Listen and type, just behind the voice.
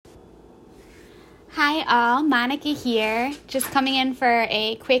Hi all, Monica here, just coming in for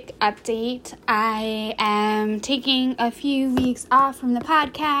a quick update. I am taking a few weeks off from the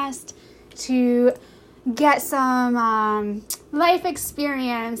podcast to get some life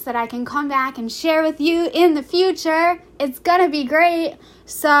experience that I can come back and share with you in the future. It's gonna be great.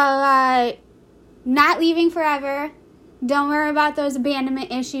 So, not leaving forever. Don't worry about those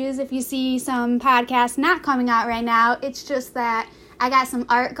abandonment issues if you see some podcasts not coming out right now. It's just that I got some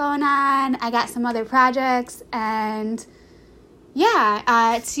art going on, I got some other projects, and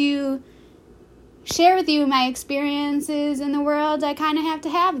to share with you my experiences in the world, I kind of have to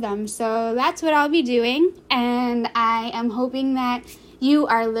have them. So that's what I'll be doing, and I am hoping that you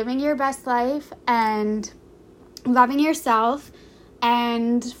are living your best life and loving yourself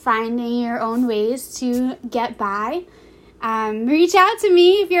and finding your own ways to get by. Reach out to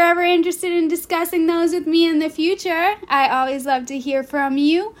me if you're ever interested in discussing those with me in the future. I always love to hear from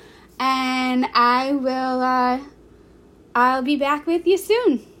you, and I'll be back with you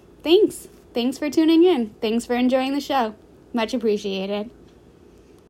soon. Thanks for tuning in. Thanks for enjoying the show. Much appreciated.